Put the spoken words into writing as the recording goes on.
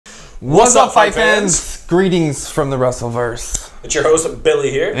What's up, Fight fans? Greetings from the Wrestleverse. It's your host,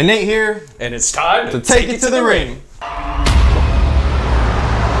 Billy here. And Nate here. And it's time to take it to the ring.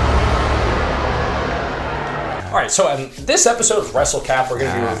 Alright, so in this episode of WrestleCap, we're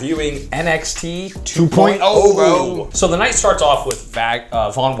going to be reviewing NXT 2.0, bro. So the night starts off with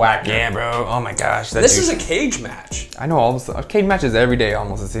Von Wagner. Yeah, bro. Oh my gosh. This is a cage match. I know, all this cage matches every day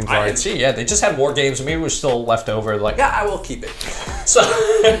almost, it seems like. I can see, yeah. They just had War Games, maybe we're still left over. Like, yeah, I will keep it. So,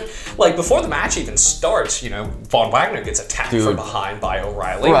 like, before the match even starts, you know, Von Wagner gets attacked from behind by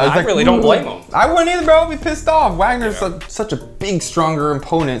O'Reilly. Bro, I really don't blame him. I wouldn't either, bro. I'd be pissed off. Wagner's such a big, stronger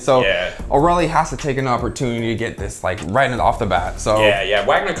opponent, so O'Reilly has to take an opportunity to get this, like, right off the bat. So yeah.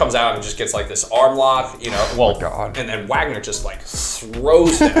 Wagner comes out and just gets, like, this arm lock, you know, and then Wagner just, like,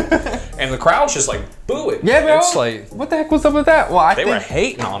 throws him. And the crowd's just, like, booing. Yeah, bro. It's like, what the heck was up with that? Well, they were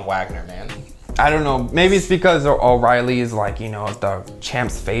hating on Wagner, man. I don't know. Maybe it's because O'Reilly is, like, you know, the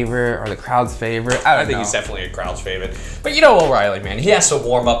champ's favorite or the crowd's favorite. I think he's definitely a crowd's favorite. But you know O'Reilly, man. He has to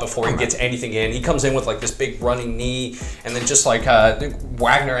warm up before he gets anything in. He comes in with, like, this big running knee, and then just, like,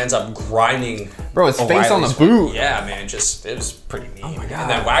 Wagner ends up grinding. Bro, his face on the boot. Yeah, man. It was pretty neat. Oh, my God. And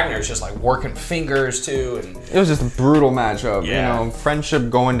then Wagner's just, like, working fingers, too. And it was just a brutal matchup. Yeah. You know, friendship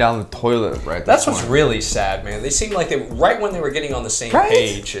going down the toilet right That's what's really sad, man. They seemed like right when they were getting on the same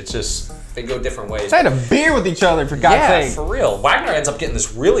page, it's just... They go different ways. They had a beer with each other, for God's sake. Yeah, for real. Wagner ends up getting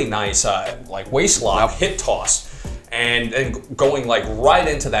this really nice, like, waist lock, hip toss, and going, like, right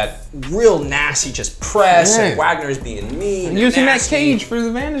into that real nasty just press, and Wagner's being mean and using that cage for his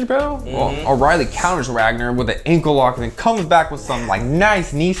advantage, bro. Well, O'Reilly counters Wagner with an ankle lock, and then comes back with some, like,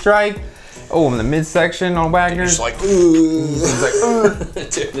 nice knee strike. Oh, in the midsection on Wagner. He's like, ooh. He's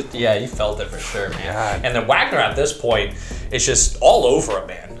like, dude, yeah, you felt it for sure, man. God. And then Wagner at this point is just all over him,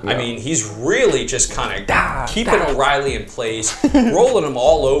 man. Yeah. I mean, he's really just kind of keeping O'Reilly in place, rolling him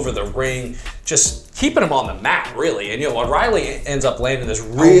all over the ring, just keeping him on the mat, really. And, you know, O'Reilly ends up landing this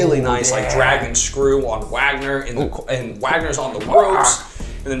really nice, like, dragon screw on Wagner, and Wagner's on the ropes.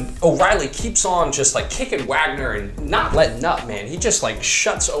 And then O'Reilly keeps on just, like, kicking Wagner and not letting up, man. He just, like,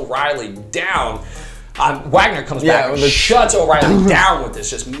 shuts O'Reilly down. Wagner comes back and shuts O'Reilly down with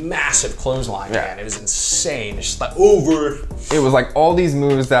this just massive clothesline, man. It was insane. It's just like over. It was like all these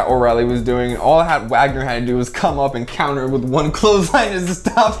moves that O'Reilly was doing, and all Wagner had to do was come up and counter with one clothesline to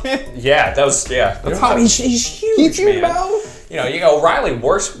stop him. Yeah, that's how he's huge, man. Bro. You know, O'Reilly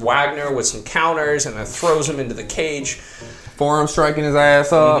works Wagner with some counters and then throws him into the cage. Forearm striking his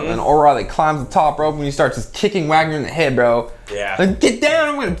ass up, and O'Reilly climbs the top rope and he starts just kicking Wagner in the head, bro. Yeah. Like, get down,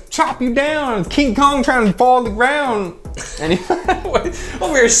 I'm gonna chop you down. King Kong trying to fall to the ground. And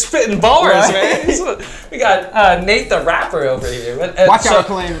we were spitting bars, man. We got Nate the Rapper over here. Watch out,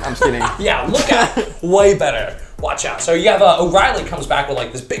 Claim. I'm just kidding. Yeah, look out. Way better. Watch out. So you have O'Reilly comes back with,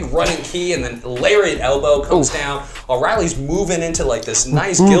 like, this big running key, and then lariat elbow comes down. O'Reilly's moving into, like, this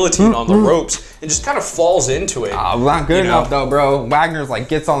nice guillotine on the ropes and just kind of falls into it. Not good enough though, bro. Wagner's like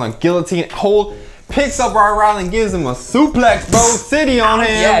gets on the guillotine picks up O'Reilly and gives him a suplex, bro, city on him.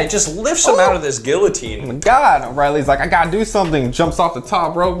 Yeah, he just lifts him out of this guillotine. Oh my God, O'Reilly's like, I gotta do something. Jumps off the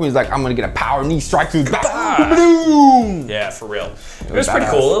top rope and he's like, I'm gonna get a power knee strike to his back. Yeah, for real. It was pretty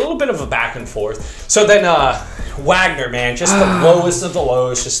cool. A little bit of a back and forth. So then Wagner, man, just the lowest of the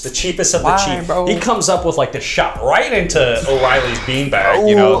lows, just the cheapest of the cheap. Bro. He comes up with, like, the shot right into O'Reilly's beanbag,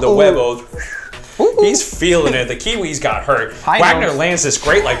 you know, the Webbo. He's feeling it. The Kiwis got hurt. Wagner lands this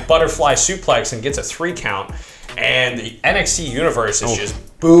great, like, butterfly suplex and gets a 3 count. And the NXT universe is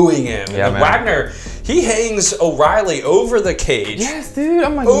just booing him. Yeah, and Wagner, he hangs O'Reilly over the cage. Yes, dude.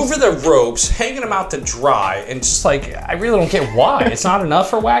 Over the ropes, hanging him out to dry. And just, like, I really don't get why. It's not enough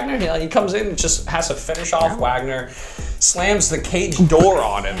for Wagner. He comes in and just has to finish off Wagner. Slams the cage door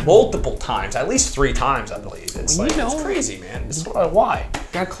on him multiple times, at least 3 times, I believe. It's like, it's crazy, man. It's why?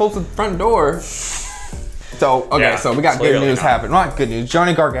 Gotta close the front door. So, okay, so we got good news happening. Not good news.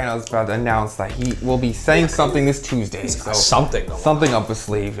 Johnny Gargano is about to announce that he will be saying something this Tuesday. So something up his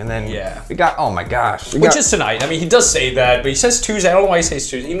sleeve. And then we got, oh my gosh. Which is tonight. I mean, he does say that, but he says Tuesday. I don't know why he says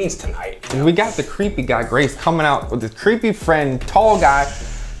Tuesday. He means tonight. And we got the creepy guy, Grayson, coming out with this creepy friend, tall guy,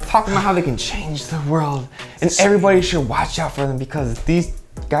 talking about how they can change the world. And everybody should watch out for them because these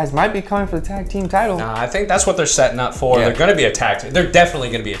guys might be coming for the tag team title. Nah, I think that's what they're setting up for. They're going to be a tag team. They're definitely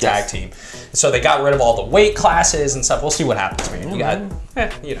going to be a tag team. So they got rid of all the weight classes and stuff. We'll see what happens, man. You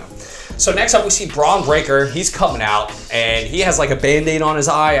got, you know. So next up, we see Bron Breakker. He's coming out, and he has, like, a Band-Aid on his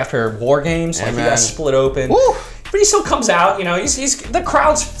eye after War Games. Like, he got split open. But he still comes out, you know, he's the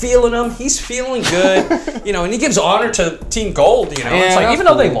crowd's feeling him. He's feeling good, you know, and he gives honor to Team Gold, you know. Yeah, it's like, even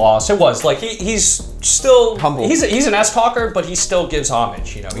though they lost, it was like he's still humble. He's an S-talker, but he still gives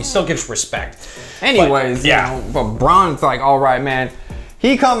homage, you know. He still gives respect. Anyways, you know, but Bron's like, all right, man.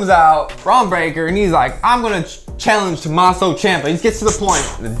 He comes out, Bron Breakker, and he's like, I'm gonna challenge Tommaso Ciampa. He gets to the point.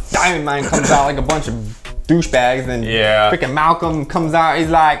 The Diamond Mine comes out like a bunch of douchebags, and freaking Malcolm comes out. He's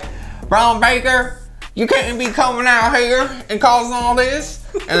like, Bron Breakker, you can't be coming out here and causing all this.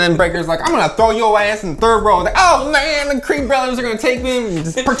 And then Breaker's like, I'm gonna throw your ass in the third row. Like, oh man, the Creed brothers are gonna take me and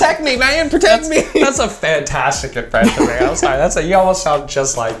just protect me, man, protect me. That's a fantastic impression, man. I'm sorry, you almost sound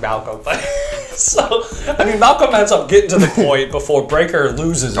just like Malcolm. So, I mean, Malcolm ends up getting to the point before Breakker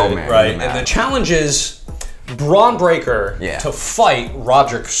loses it, right? And the challenge is Bron Breakker to fight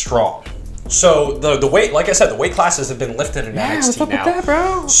Roderick Strong. So the weight, like I said, the weight classes have been lifted in NXT what's up now. with that,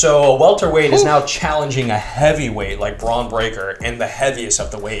 bro? So a welterweight is now challenging a heavyweight like Bron Breakker in the heaviest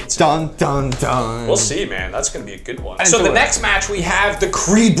of the weights. Dun dun dun. We'll see, man. That's gonna be a good one. So the next match we have the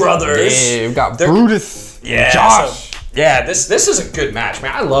Creed brothers. Yeah, we've got Brutus. And Josh. Yeah, this is a good match,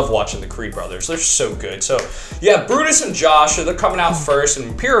 man. I love watching the Creed brothers. They're so good. So, yeah, Brutus and Josh, they're coming out first, and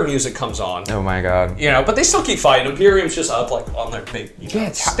Imperium music comes on. Oh, my God. You know, but they still keep fighting. Imperium's just up, like, on their big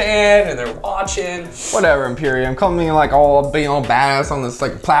stand, and they're watching. Whatever, Imperium. Coming, like, being all badass on this,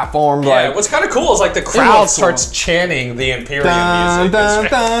 like, platform. Yeah, like, what's kind of cool is, like, the crowd starts chanting the Imperium music. Dun,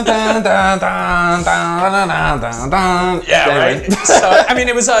 dun, dun, dun, dun, dun, dun, dun, dun. Yeah, right? So, I mean,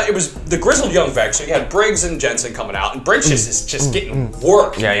 it was the Grizzled Young Vex. So you had Briggs and Jensen coming out. And Briggs is just getting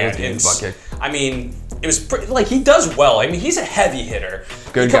work. Yeah, I mean, it was pretty, like, he does well. I mean, he's a heavy hitter.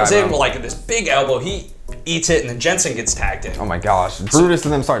 He comes in with like this big elbow. He eats it, and then Jensen gets tagged in. Oh my gosh! Brutus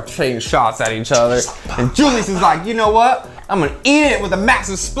and them start trading shots at each other, and Julius is like, you know what? I'm gonna eat it with a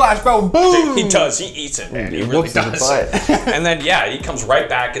massive splash, bro. Boom! He does. He eats it, man. He really does. And then he comes right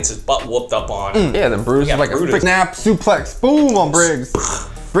back, gets his butt whooped up on. Yeah, then Brutus is like a snap suplex, boom on Briggs.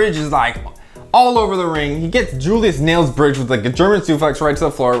 Briggs is like all over the ring. He gets Julius nails Briggs with like a German suplex right to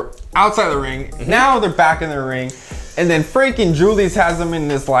the floor outside the ring. Now they're back in the ring. And then freaking Julius has him in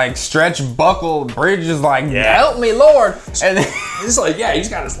this like stretch buckle. Briggs is like, help me, Lord. And then he's like, he's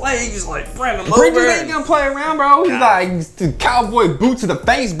got his legs. He's like, bring him Briggs over. ain't gonna play around, bro. He's like, cowboy boot to the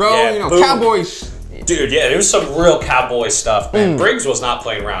face, bro. You know, cowboy. Dude, there was some real cowboy stuff, man. Briggs was not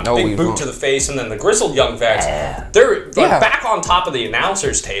playing around. Big boot to the face, and then the Grizzled Young Vex, they're like back on top of the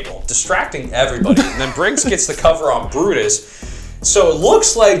announcer's table, distracting everybody. And then Briggs gets the cover on Brutus. So it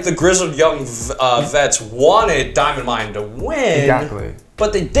looks like the Grizzled Young Vets wanted Diamond Mine to win. Exactly.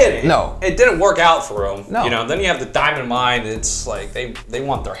 But they didn't. No. It didn't work out for them. No. You know, then you have the Diamond Mine. It's like they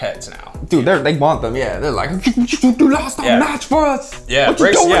want their heads now. Dude, they want them. Yeah, they're like, you lost our match for us. Yeah, what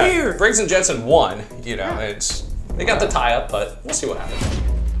you doing here? Briggs and Jensen won. You know, they got the tie up, but we'll see what happens.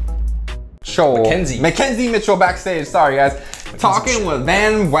 Mackenzie Mitchell backstage. Sorry, guys. Talking with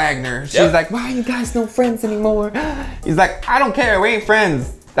Van Wagner. She's like, why are you guys no friends anymore? He's like, I don't care. We ain't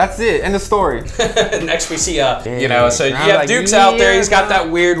friends. That's it. End of story. Next we see, you know, so you have Duke's out there. He's got that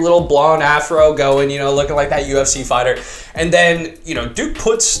weird little blonde afro going, you know, looking like that UFC fighter. And then, you know, Duke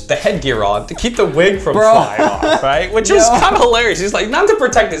puts the headgear on to keep the wig from flying off, right? Which is kind of hilarious. He's like, not to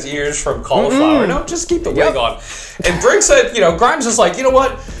protect his ears from cauliflower. No, just keep the wig on. And Briggs said, you know, Grimes is like, you know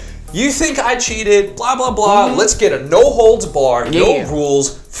what? You think I cheated, blah, blah, blah. Let's get a no holds bar, no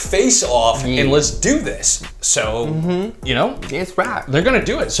rules, face off, and let's do this. So, you know, it's right. They're going to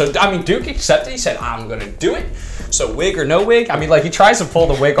do it. So, I mean, Duke accepted. He said, I'm going to do it. So, wig or no wig? I mean, like, he tries to pull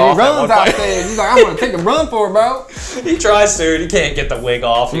the wig off. He runs out there. He's like, I'm going to take a run for it, bro. He tries to, and he can't get the wig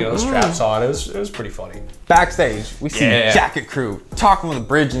off, you know, the straps on. It was pretty funny. Backstage, we see Jacket Crew talking with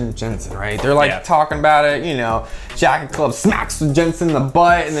Bridge and Jensen, right? They're like talking about it, you know. Jacket Club smacks Jensen in the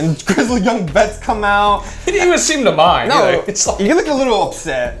butt, and then Grizzled Young Vets come out. He didn't even seem to mind. No, it's like, you look a little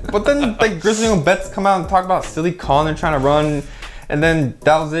upset. But then like Grizzled Young Vets come out and talk about silly Con they're trying to run. And then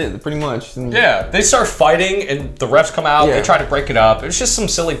that was it, pretty much. And they start fighting, and the refs come out. They try to break it up. It was just some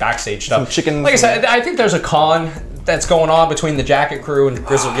silly backstage stuff. Some chickens. Like I said, I think there's a con that's going on between the Jacket Crew and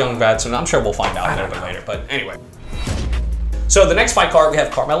Grizzled Young Vets, and I'm sure we'll find out a little bit later. But anyway. So the next fight card, we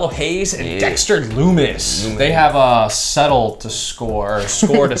have Carmelo Hayes and Dexter Loomis. They have a settle to score, or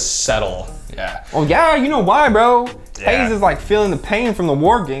score to settle. Yeah. Oh yeah, you know why, bro? Hayes is like feeling the pain from the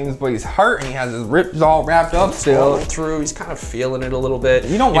war games, but he's hurt and he has his ribs all wrapped up still. He's kind of feeling it a little bit.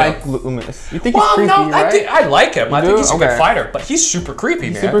 You don't like Loomis. You think he's creepy, right? I like him. I think he's a good fighter, but he's super creepy,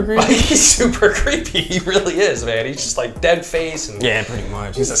 man. Super creepy? He's super creepy. He really is, man. He's just like dead face. And yeah, pretty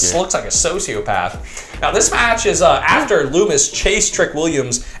much. He looks like a sociopath. Now this match is after Loomis chased Trick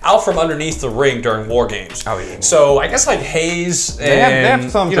Williams out from underneath the ring during War Games. Oh yeah. So I guess like Hayes and they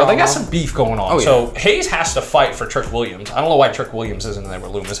have some, they got some beef going on. Oh, yeah. So Hayes has to fight for Trick Williams. I don't know why Trick Williams isn't there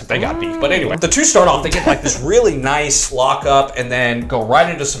with Loomis if they got beef. But anyway, the two start off. They get like this really nice lockup and then go right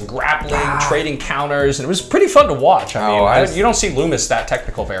into some grappling, trading counters, and it was pretty fun to watch. I mean, you don't see Loomis that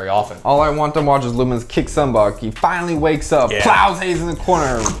technical very often. All I want to watch is Loomis kick somebody. He finally wakes up, plows Hayes in the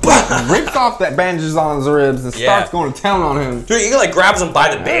corner, rips off that bandages on his ribs, and starts going to town on him. Dude, he like grabs him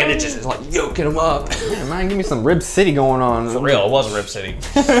by the bandages and is like yoking him up. Yeah, man, give me some Rib City going on. For real, it was Rib City.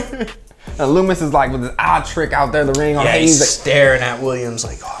 And Loomis is like with his eye trick out there in the ring on Hayes. He's like, staring at Williams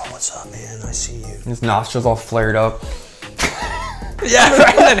like, oh, what's up, man? I see you. His nostrils all flared up. Yeah,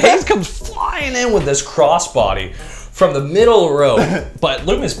 right. And then Hayes comes flying in with this crossbody from the middle row, but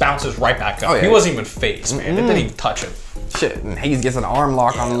Loomis bounces right back up. He wasn't even phased, man. It didn't even touch him. Shit, and Hayes gets an arm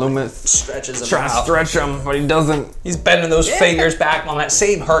lock on Loomis. Stretches him Trying to stretch him, but he doesn't. He's bending those fingers back on that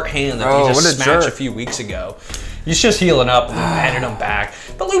same hurt hand that he just smashed a few weeks ago. He's just healing up and bending him back.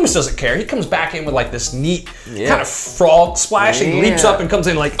 But Loomis doesn't care. He comes back in with like this neat kind of frog splash. He leaps up and comes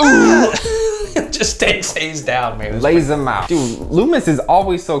in like, ooh. Just takes Hayes down, man. Lays him out. Dude, Loomis is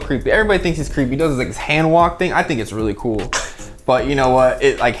always so creepy. Everybody thinks he's creepy. He does like his hand walk thing. I think it's really cool. But you know what?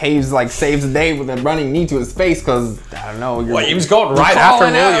 It like Hayes like saves the day with a running knee to his face because I don't know. Well, he was going right after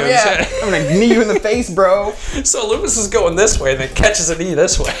Williams. Yeah. I'm gonna knee you in the face, bro. So Loomis is going this way and then catches a knee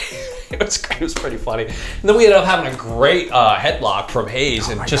this way. It was pretty funny. And then we ended up having a great headlock from Hayes,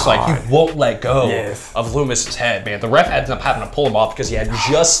 and just like he won't let go of Loomis's head, man. The ref ended up having to pull him off because he had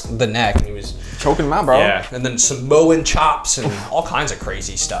just the neck and he was choking him out, bro. Yeah, and then Samoan chops and all kinds of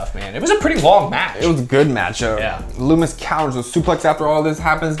crazy stuff, man. It was a pretty long match. It was a good matchup. Yeah. Loomis counters a suplex after all this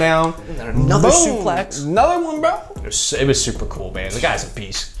happens down. And then another suplex. Another one, bro. It was super cool, man. The guy's a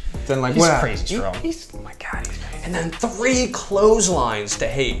beast. Then like he's crazy strong. Oh my god. And then 3 clotheslines to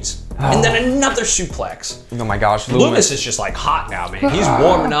Hayes. And then another suplex. Oh my gosh, Loomis is just like hot now, man. He's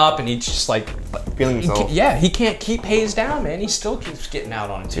warming up and he's just like feeling himself. He can't keep Hayes down, man. He still keeps getting out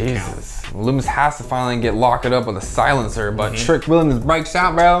on a 2 count. Loomis has to finally get locked up with a silencer, but Trick Williams breaks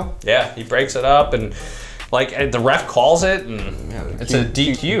out, bro. Yeah, he breaks it up and like the ref calls it, and it's a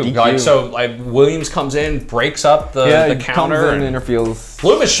DQ. Like so, like Williams comes in, breaks up the counter, comes in and interferes.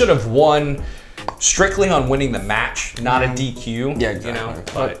 Loomis should have won strictly on winning the match, not a DQ. Yeah, exactly. You know,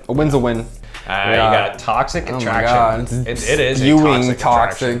 but a win's a win. You got toxic attraction. Oh my God. It is spewing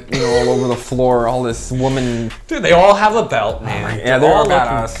toxic, you know, all over the floor. All this woman. Dude, they all have a belt, man. Yeah, they're all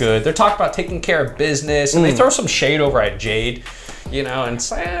looking good. They're talking about taking care of business, and they throw some shade over at Jade, you know, and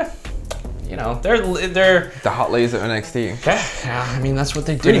it's you know, they're the hot ladies at NXT. Yeah, I mean that's what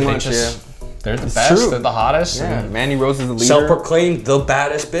they do. Pretty much, They're the best. They're the hottest. Yeah, Mandy Rose is the leader. Self-proclaimed the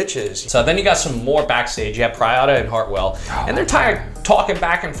baddest bitches. So then you got some more backstage. You have Prada and Hartwell, and they're talking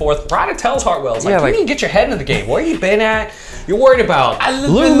back and forth. Prada tells Hartwell, "It's like, you need to get your head in the game. Where you been at? You're worried about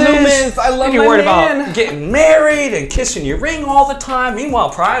Loomis. I love you're worried about getting married and kissing your ring all the time.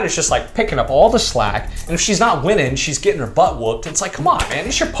 Meanwhile, Prada's just like picking up all the slack, and if she's not winning, she's getting her butt whooped. It's like, come on, man,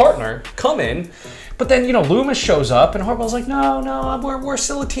 it's your partner. Come in." But then, you know, Loomis shows up, and Hartwell's like, no, we're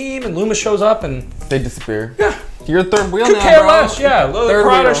still a team. And Loomis shows up, and they disappear. Yeah. You're third wheel now, bro. Could care less, yeah.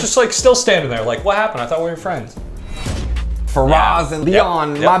 Prada's just like still standing there, like, what happened? I thought we were friends. Faraz and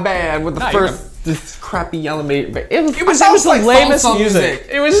Leon, my bad, with the first this crappy elevator. It was like the lamest music.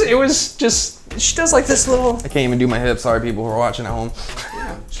 It was just, she does like this little. I can't even do my hips. Sorry, people who are watching at home.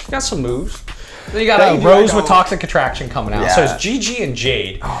 Yeah, she's got some moves. Then you got Rose with Toxic Attraction coming out. So it's Gigi and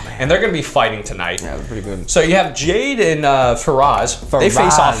Jade, and they're going to be fighting tonight. Yeah, they're pretty good. So you have Jade and Faraz. They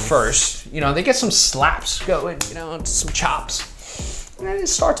face off first. You know, they get some slaps going, you know, some chops. And it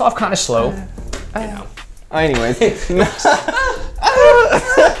starts off kind of slow, you know. Anyways.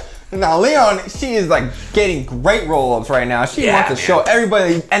 Now, Leon, she is like getting great roll-ups right now. She wants to show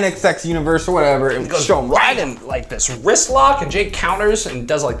everybody the NXX universe or whatever and show them right in like this wrist lock, and Jade counters and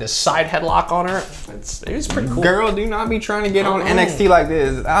does like this side headlock on her. It's pretty cool. Girl, do not be trying to get on NXT like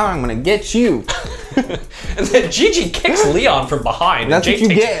this. I'm gonna get you. And then Gigi kicks Leon from behind. That's and what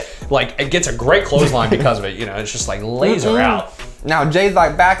you get. Like, it gets a great clothesline because of it. You know, it's just like lays her out. Now Jay's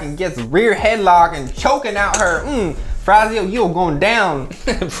like back and gets rear headlock and choking out her Frazio, you're going down.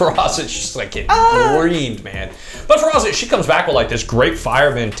 For us, it's just like getting greened, man. But for us, she comes back with like this great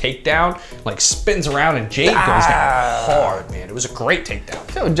fireman takedown, like spins around and Jade goes down hard, man. It was a great takedown.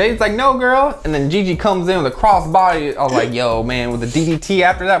 So Jade's like, no, girl. And then Gigi comes in with a crossbody. I was like, yo, man, with the DDT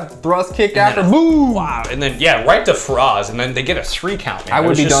after that, with the thrust kick after, boom. Wow. And then, yeah, right to Faraz. And then they get a 3 count, man. I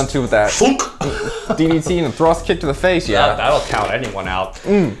would be done too with that. DDT and a thrust kick to the face, yeah. That'll count anyone out.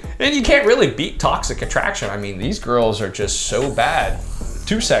 And you can't really beat Toxic Attraction. I mean, these girls are just so bad.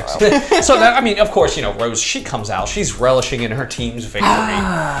 Too sexy. So that, I mean, of course, you know, Rose, she comes out. She's relishing in her team's victory.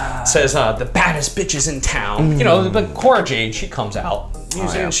 Says, the baddest bitches in town. You know, but Cora Jade, she comes out.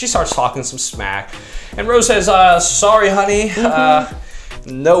 And she starts talking some smack. And Rose says, sorry, honey.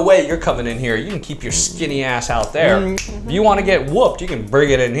 No way you're coming in here. You can keep your skinny ass out there. If you want to get whooped, you can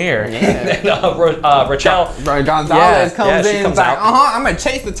bring it in here. And then Rachel Gonzalez comes in. Comes like, I'm going to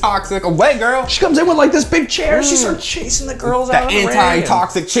chase the Toxic away, girl. She comes in with like this big chair. She starts chasing the girls out of the ring. The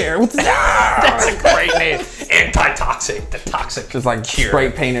anti-toxic chair. That's a great name. Anti-toxic. The Toxic. Just like spray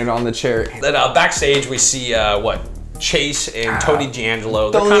painted on the chair. Then backstage we see Chase and Tony D'Angelo.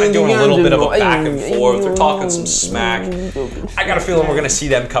 They're kind of doing a little bit of a back and forth. They're talking some smack. I got a feeling we're going to see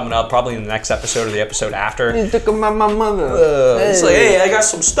them coming up probably in the next episode or the episode after. It's like, hey, I got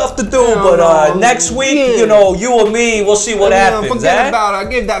some stuff to do, but next week, you know, you and me, we'll see what happens. Forget about it.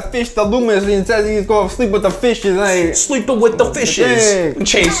 I give that fish to Loomis and says he's going to sleep with the fishes. Sleeping with the fishes. And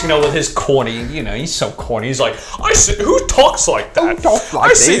Chase, you know, with his corny, you know, he's so corny. He's like, who talks like that?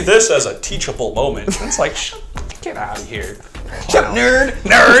 I see this as a teachable moment. It's like, get out of here. Shut up,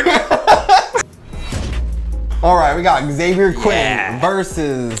 nerd. All right, we got Xavier Quinn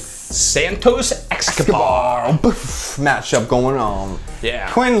versus Santos Escobar. Matchup going on.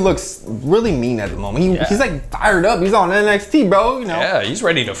 Yeah. Quinn looks really mean at the moment. He's like fired up. He's on NXT, bro. You know. Yeah, he's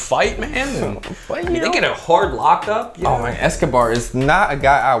ready to fight, man. And, they get a hard locked up. Oh man, Escobar is not a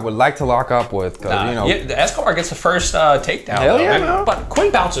guy I would like to lock up with. You know. Yeah, Escobar gets the first takedown. Hell yeah, man. But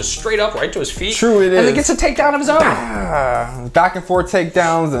Quinn bounces straight up right to his feet. True it is. And then gets a takedown of his own. Back and forth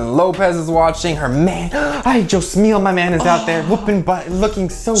takedowns, and Lopez is watching. Her man, Joe Smeal, my man, is out there whooping butt, looking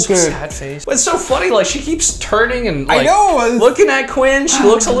so good. Sad face. But it's so funny, like she keeps turning and like looking at Quinn. She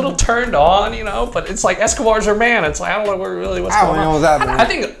looks a little turned on, you know, but it's like Escobar's her man. It's like, I don't know what's going on. What's happening. I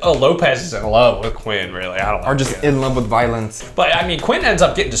think Lopez is in love with Quinn, really. I don't know. Or just in love with violence. But I mean, Quinn ends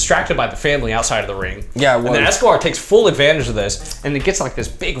up getting distracted by the family outside of the ring. Yeah, and then Escobar takes full advantage of this, and it gets like this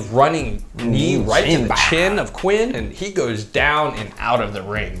big running knee right to the chin of Quinn, and he goes down and out of the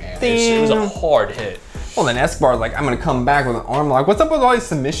ring, man. It was a hard hit. Well, then Escobar's like, I'm going to come back with an arm lock. What's up with all these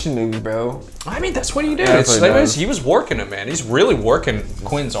submission moves, bro? I mean, that's what he did. He was working it, man. He's really working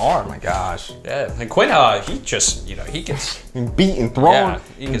Quinn's arm. Oh, my gosh. Yeah, and Quinn, he just, you know, he gets beaten, thrown. Yeah,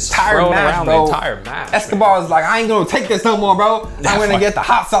 he gets thrown around the entire match. Escobar's like, I ain't going to take this no more, bro. I'm going to get the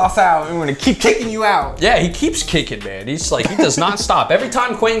hot sauce out. I'm going to keep kicking you out. Yeah, he keeps kicking, man. He's like, he does not stop. Every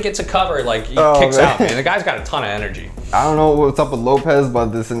time Quinn gets a cover, like, he kicks out, man. The guy's got a ton of energy. I don't know what's up with Lopez, but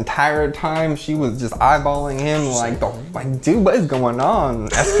this entire time she was just eyeballing him like, dude, what is going on?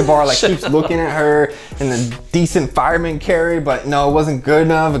 Escobar like keeps looking at her in the decent fireman carry, but no, it wasn't good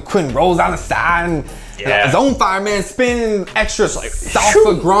enough. And Quinn rolls on the side and his own fireman spinning extra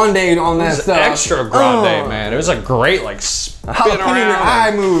salsa grande on that stuff. Extra grande, man. It was a great like spin around your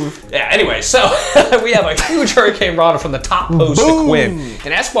eye move. Yeah. Anyway, so we have a huge Hurricane Rana from the top post to Quinn,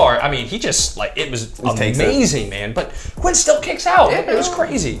 and Escobar. I mean, he just like it was amazing, man. But Quinn still kicks out. Yeah. It was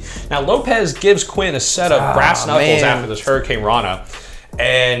crazy. Now Lopez gives Quinn a set of brass knuckles after this Hurricane Rana.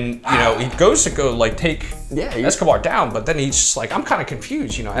 And you know he goes to go like take Escobar down, but then he's just like, I'm kind of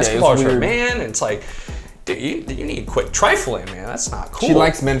confused. You know, Escobar's her man, and it's like, dude, you need to quit trifling, man. That's not cool. She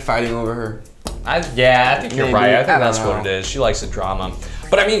likes men fighting over her. I think you're right. I think that's what it is. She likes the drama.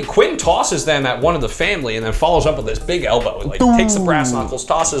 But I mean, Quinn tosses them at one of the family and then follows up with this big elbow. Like takes the brass knuckles,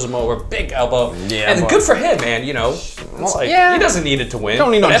 tosses them over, big elbow. Yeah, and good for him, man. You know, it's like he doesn't need it to win.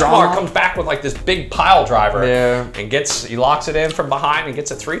 Don't need no Escobar drama. comes back with like this big pile driver and he locks it in from behind and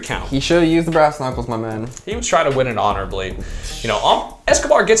gets a 3 count. He should have used the brass knuckles, my man. He was trying to win it honorably. You know,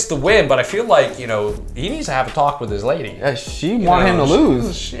 Escobar gets the win, but I feel like, you know, he needs to have a talk with his lady. Yeah, she wanted him to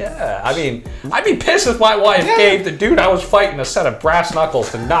lose. Yeah, I mean, I'd be pissed if my wife gave the dude I was fighting a set of brass knuckles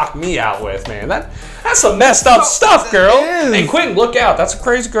to knock me out with, man. That's some messed up stuff, girl. And Quinn, look out. That's a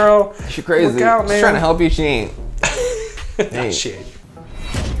crazy girl. She's crazy. Look out, man. She's trying to help you. She ain't. She ain't.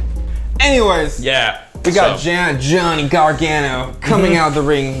 Anyways. Yeah. We got Johnny Gargano coming out of the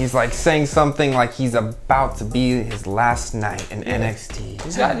ring. He's like saying something like he's about to be his last night in NXT.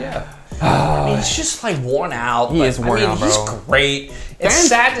 He's got, I mean, he's just like worn out. He is worn out, bro. He's great. It's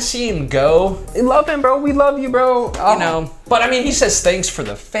sad to see him go. We love him, bro. We love you, bro. You know, but I mean, he says thanks for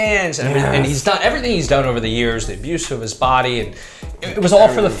the fans, and he's done everything he's done over the years, the abuse of his body, and it was all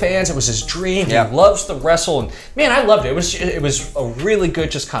for the fans. It was his dream. He loves to wrestle, and man, I loved it. It was a really good,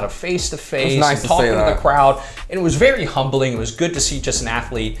 just kind of face to face, talking to the crowd, and it was very humbling. It was good to see just an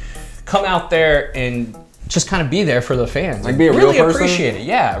athlete come out there and just kind of be there for the fans. Like be a real person. Really appreciate it.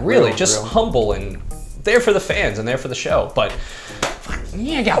 Yeah, really, just humble and there for the fans and there for the show. But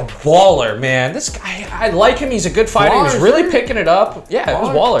yeah, I got Waller, man. This guy, I like him. He's a good fighter. He was really picking it up. Yeah, it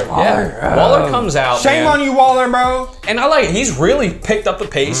was Waller. Yeah, Waller comes out. Shame on you, Waller, bro. And I like it. He's really picked up the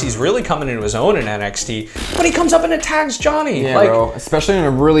pace. He's really coming into his own in NXT. But he comes up and attacks Johnny. Yeah, bro. Especially in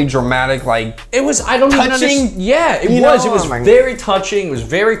a really dramatic, like, it was. I don't even understand. Yeah, it was. It was very touching. It was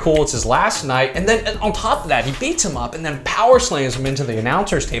very cool. It's his last night, and then on top of that, he beats him up and then power slams him into the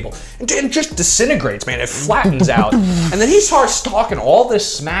announcer's table and just disintegrates. Man, it flattens out, and then he starts talking all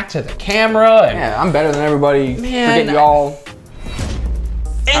this smack to the camera. And yeah, I'm better than everybody. Man, forget y'all.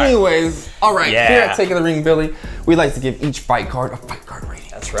 Anyways, all right. Here at Take of the Ring, Billy, we like to give each fight card a fight card rating.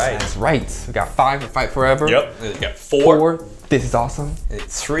 That's right. That's right. We got 5 for Fight Forever. Yep. We got 4. This is awesome.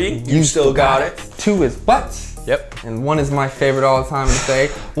 3. You still got it. 2 is what? Yep. And 1 is my favorite all the time to say.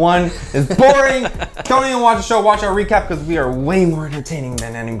 1 is boring. Don't even watch the show. Watch our recap because we are way more entertaining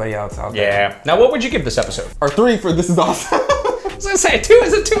than anybody else out there. Yeah. Now, what would you give this episode? Or 3 for This is Awesome. I was gonna say 2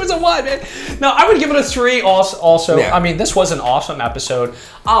 is a 1, man. No, I would give it a 3 also. Yeah. I mean, this was an awesome episode.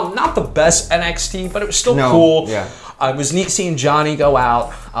 Not the best NXT, but it was still cool. Yeah. It was neat seeing Johnny go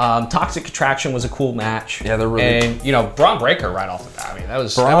out. Toxic Attraction was a cool match. Yeah, they're really. And you know, Bron Breakker right off the bat. I mean, that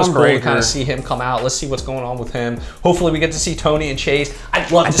was cool to kind of see him come out. Let's see what's going on with him. Hopefully, we get to see Tony and Chase.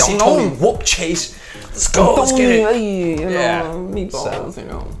 I'd love to see Tony whoop Chase. Let's go. Let's get it. Meatballs, you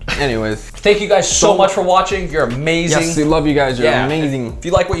know. Anyways, thank you guys so much for watching. You're amazing. Yes, we love you guys. You're amazing. If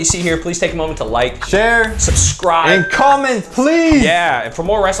you like what you see here, please take a moment to like, share, subscribe, and comment, please. Yeah, and for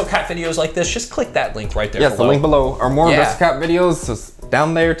more WrestleCap videos like this, just click that link right there. Yes, the link below. Or more WrestleCap videos just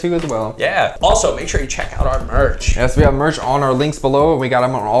down there too as well. Yeah. Also, make sure you check out our merch. Yes, we have merch on our links below. We got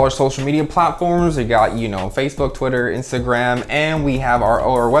them on all our social media platforms. We got, you know, Facebook, Twitter, Instagram, and we have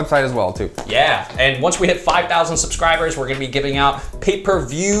our website as well too. Yeah, and once we hit 5,000 subscribers, we're gonna be giving out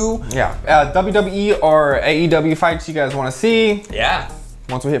pay-per-view. Yeah, WWE or AEW fights you guys want to see. Yeah.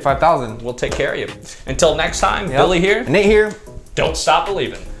 Once we hit 5,000, we'll take care of you. Until next time, Billy here. And Nate here. Don't stop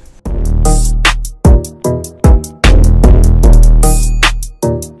believing.